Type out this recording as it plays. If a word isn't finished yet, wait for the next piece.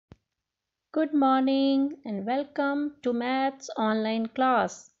Good morning and welcome to Maths online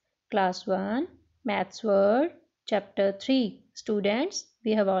class. Class 1, Maths Word, Chapter 3. Students,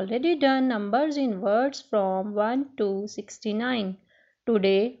 we have already done numbers in words from 1 to 69.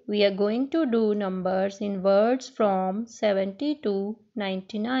 Today we are going to do numbers in words from 70 to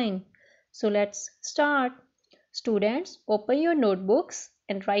 99. So let's start. Students, open your notebooks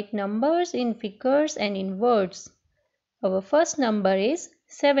and write numbers in figures and in words. Our first number is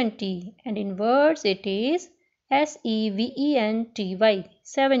 70 and in words it is SEVENTY,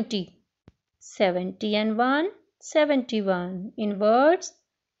 70. 70 and 1, 71. In words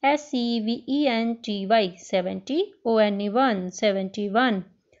SEVENTY, 70, ONE1, 71.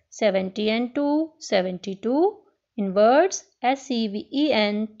 70 and 2, 72. In words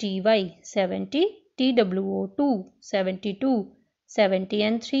SEVENTY, 70, TWO2, 72. 70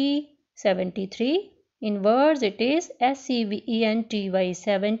 and 3, 73. In words it is SEVENTY,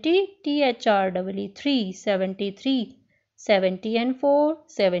 70, THREE3, 73. 70 and 4,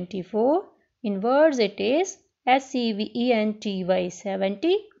 74. In words it is SEVENTY,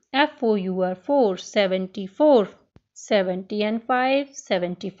 70, FOUR4, 74. 70 and 5,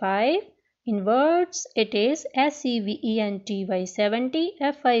 75. In words it is SEVENTY, 70,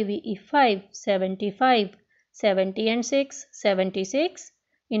 FIVE5, 75. 70 and 6, 76.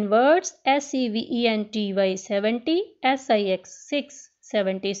 In words SEVENTY, 70, SIX6,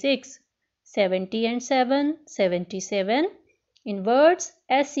 76. 70 and 7, 77. In words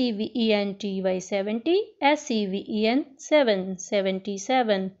SEVENTY, 70, SEVEN7,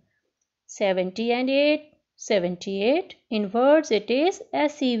 77. 70 and 8, 78. In words it is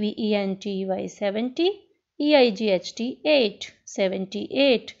SEVENTY, 70, EIGHT8,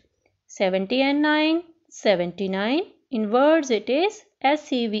 78. 70 and 9, 79. In words it is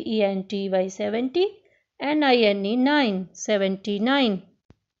SEVENTY, 70, NINE9, 79.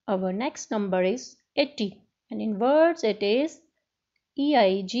 Our next number is 80 and in words it is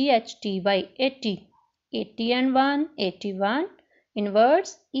EIGHTY, 80. 80 and 1, 81. In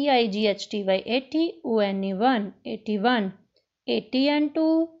words EIGHTY, 80, ONE1, 81. 80 and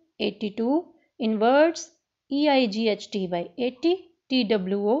 2, 82. In words EIGHTY, 80,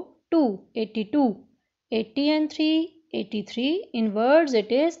 TWO2, 82. 80 and 3, 83. In words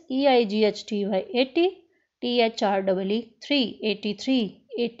it is EIGHTY, 80, THREE3, 83.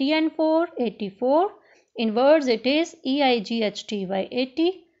 80 and 4, 84. In words it is EIGHTY,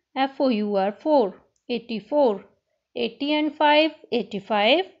 80, FOUR4, 84. 80 and 5,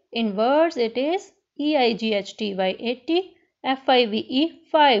 85. In words it is EIGHTY, 80,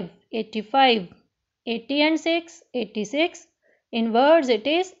 FIVE5, 85. 80 and 6, 86. In words it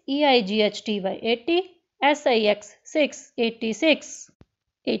is EIGHTY, 80, SIX6, 86.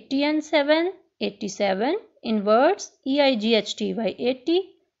 80 and 7, 87. In words EIGHTY,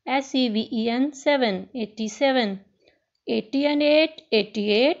 80, SEVEN7, 87. 80 and 8,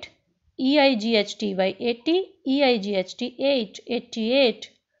 88. EIGHTY, 80, EIGHT8, 88.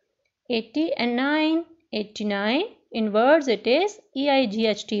 80 and 9, 89. In words it is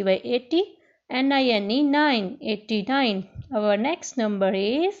EIGHTY, 80, NINE9, 89. Our next number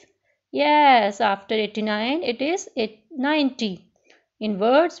is, yes, after 89 it is 90. In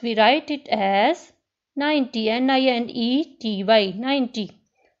words we write it as 90, NINETY, 90.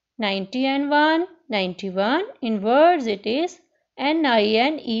 90 and 1, 91. In words it is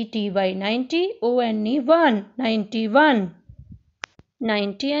NINETY, 90, ONE1, 91.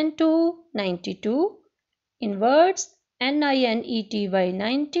 90 and 2, 92. In words NINETY,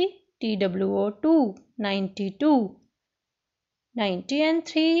 90, TWO2, 92. 90 and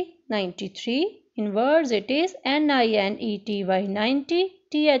 3, 93. In words it is NINETY, 90,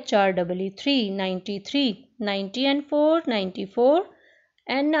 THREE3, 93. 90 and 4, 94.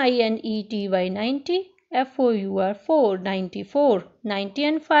 NINETY, 90, FOUR4, 94. 90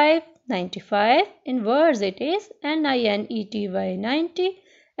 and 5, 95. In words it is NINETY, 90,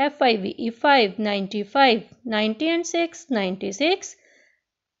 FIVE5, 95. 90 and 6, 96.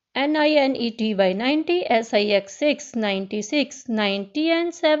 NINETY, 90, SIX6, 96. 90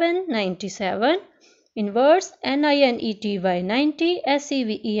 and 7, 97. In words NINETY, 90,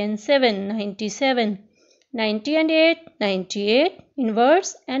 SEVEN7, 97. 90 and 8, 98. In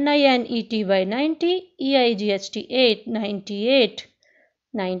words NINETY, 90, EIGHT8, 98.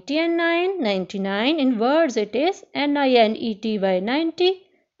 90 and 9, 99. In words it is NINETY, 90,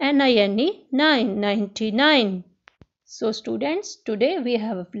 NINE9, 99. So students, today we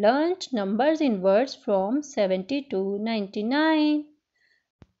have learnt numbers in words from 70 to 99.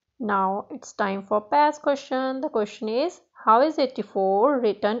 Now it's time for past question. The question is, how is 84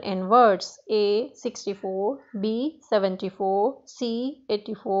 written in words? A. 64, B. 74, C.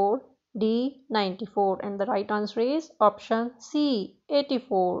 84, D. 94. And the right answer is option C.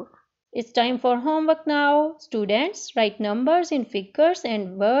 84. It's time for homework now. Students, write numbers in figures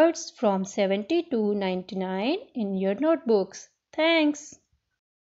and words from 70 to 99 in your notebooks. Thanks.